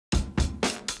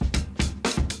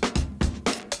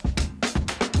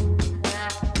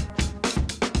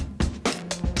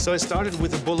So I started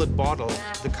with a Bulleit bottle.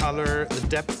 The color, the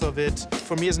depth of it.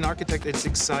 For me as an architect, it's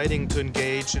exciting to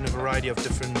engage in a variety of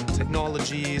different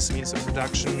technologies, means of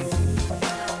production.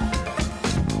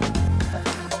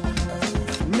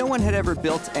 No one had ever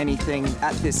built anything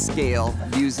at this scale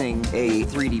using a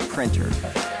 3D printer.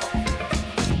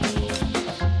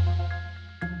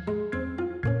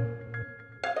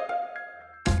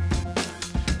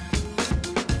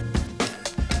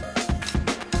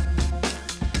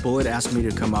 Bulleit asked me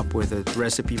to come up with a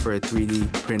recipe for a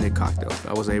 3D printed cocktail.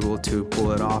 I was able to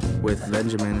pull it off with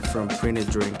Benjamin from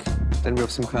Printed Drink. Then we have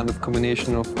some kind of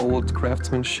combination of old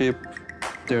craftsmanship.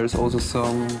 There's also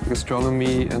some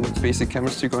gastronomy and basic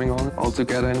chemistry going on all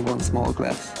together in one small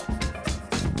glass.